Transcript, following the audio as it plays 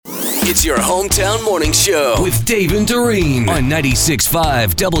It's your hometown morning show with Dave and Doreen on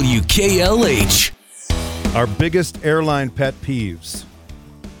 96.5 WKLH. Our biggest airline pet peeves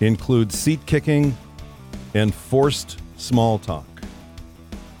include seat kicking and forced small talk.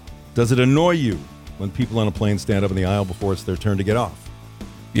 Does it annoy you when people on a plane stand up in the aisle before it's their turn to get off?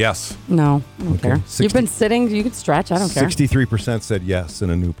 Yes. No, I don't care. You've been sitting, you can stretch, I don't care. 63% said yes in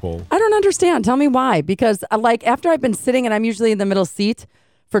a new poll. I don't understand. Tell me why. Because after I've been sitting and I'm usually in the middle seat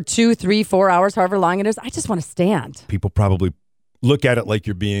for 2, 3, 4 hours, however long it is, I just want to stand. People probably look at it like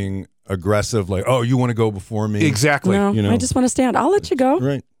you're being aggressive, like, oh, you want to go before me? Exactly. No, I just want to stand. I'll let you go.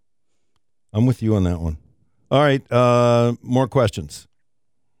 Right. I'm with you on that one. All right, more questions.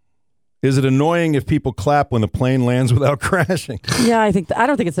 Is it annoying if people clap when the plane lands without crashing? Yeah, I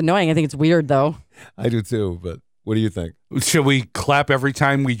don't think it's annoying. I think it's weird, though. I do too, but what do you think? Should we clap every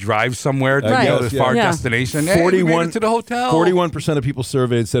time we drive somewhere to go to a far destination? Hey, we made it to the hotel. 41% of people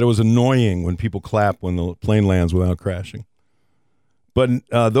surveyed said it was annoying when people clap when the plane lands without crashing. But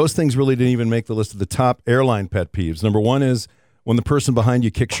those things really didn't even make the list of the top airline pet peeves. Number one is when the person behind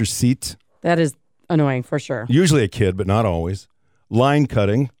you kicks your seat. That is annoying for sure. Usually a kid, but not always. Line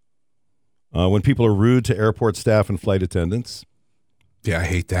cutting. When people are rude to airport staff and flight attendants. Yeah, I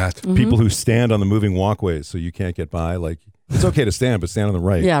hate that. Mm-hmm. People who stand on the moving walkways so you can't get by. Like, it's okay to stand, but stand on the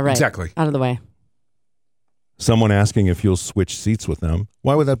right. Yeah, right. Exactly. Out of the way. Someone asking if you'll switch seats with them.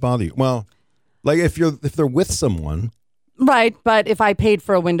 Why would that bother you? Well, like if they're with someone. Right, but if I paid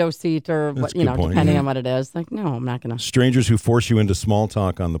for a window seat or what, That's a good point. depending on what it is, like, no, I'm not going to. Strangers who force you into small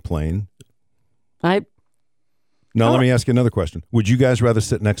talk on the plane. Now, let me ask you another question. Would you guys rather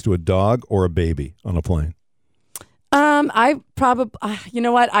sit next to a dog or a baby on a plane? I probably, you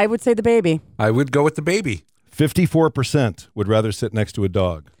know what? I would say the baby. I would go with the baby. 54% would rather sit next to a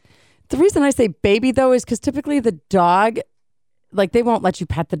dog. The reason I say baby, though, is because typically the dog, like, they won't let you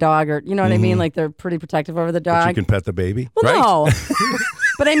pet the dog or, you know what I mean? Like, they're pretty protective over the dog. But you can pet the baby? Well, right? no.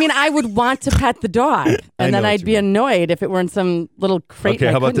 But I mean, I would want to pet the dog, and then I'd be annoyed if it were in some little crate.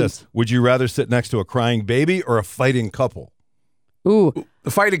 Okay, how about this? Would you rather sit next to a crying baby or a fighting couple? Ooh.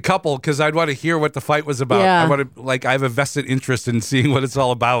 The fighting couple, because I'd want to hear what the fight was about. Yeah. I have a vested interest in seeing what it's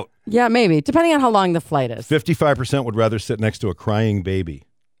all about. Yeah, maybe, depending on how long the flight is. 55% would rather sit next to a crying baby.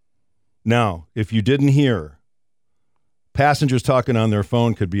 Now, if you didn't hear, passengers talking on their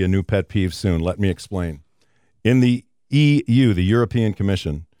phone could be a new pet peeve soon. Let me explain. In the EU, the European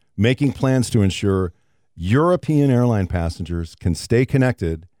Commission, making plans to ensure European airline passengers can stay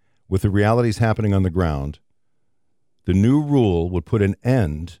connected with the realities happening on the ground, the new rule would put an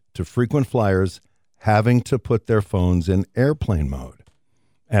end to frequent flyers having to put their phones in airplane mode,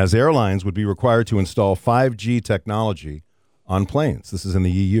 as airlines would be required to install 5G technology on planes. This is in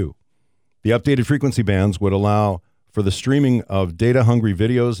the EU. The updated frequency bands would allow for the streaming of data-hungry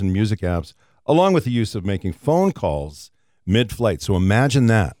videos and music apps, along with the use of making phone calls mid-flight. So imagine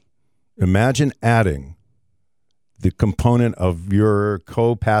that. Imagine adding the component of your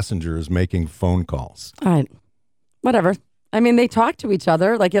co-passengers making phone calls. All right. Whatever. I mean, they talk to each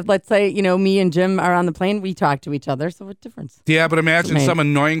other. Like if, let's say, me and Jim are on the plane, we talk to each other. So what difference? Yeah, but imagine some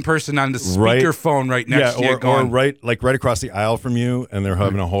annoying person on the speakerphone right next to you or right across the aisle from you, and they're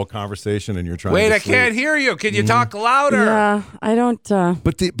having a whole conversation, and you're trying to sleep. Can't hear you. Can you talk louder? Yeah, I don't.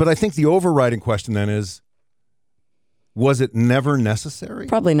 But I think the overriding question then is, was it never necessary?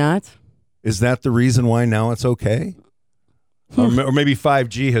 Probably not. Is that the reason why now it's okay? Or maybe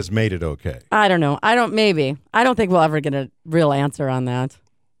 5G has made it okay. I don't know. Maybe. I don't think we'll ever get a real answer on that.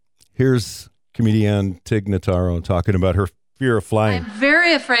 Here's comedian Tig Notaro talking about her fear of flying. I'm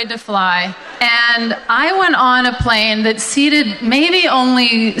very afraid to fly. And I went on a plane that seated maybe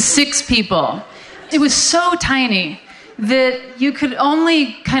only 6 people. It was so tiny that you could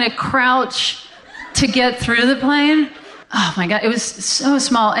only kind of crouch to get through the plane. Oh my God, it was so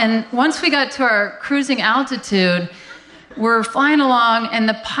small. And once we got to our cruising altitude, we're flying along, and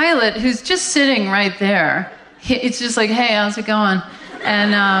the pilot, who's just sitting right there, it's just like, hey, how's it going?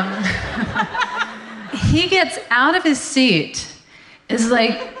 And he gets out of his seat, is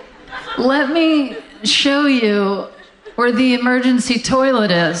like, let me show you where the emergency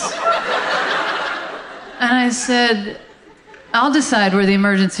toilet is. And I said, I'll decide where the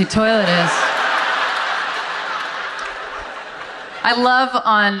emergency toilet is. I love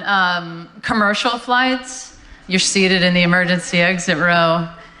on commercial flights, you're seated in the emergency exit row,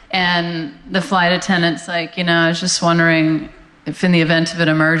 and the flight attendant's like, I was just wondering if in the event of an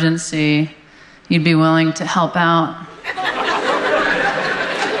emergency, you'd be willing to help out.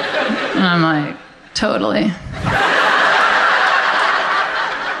 And I'm like, totally.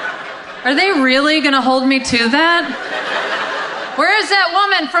 Are they really going to hold me to that? Where is that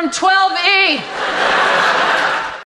woman from 12E?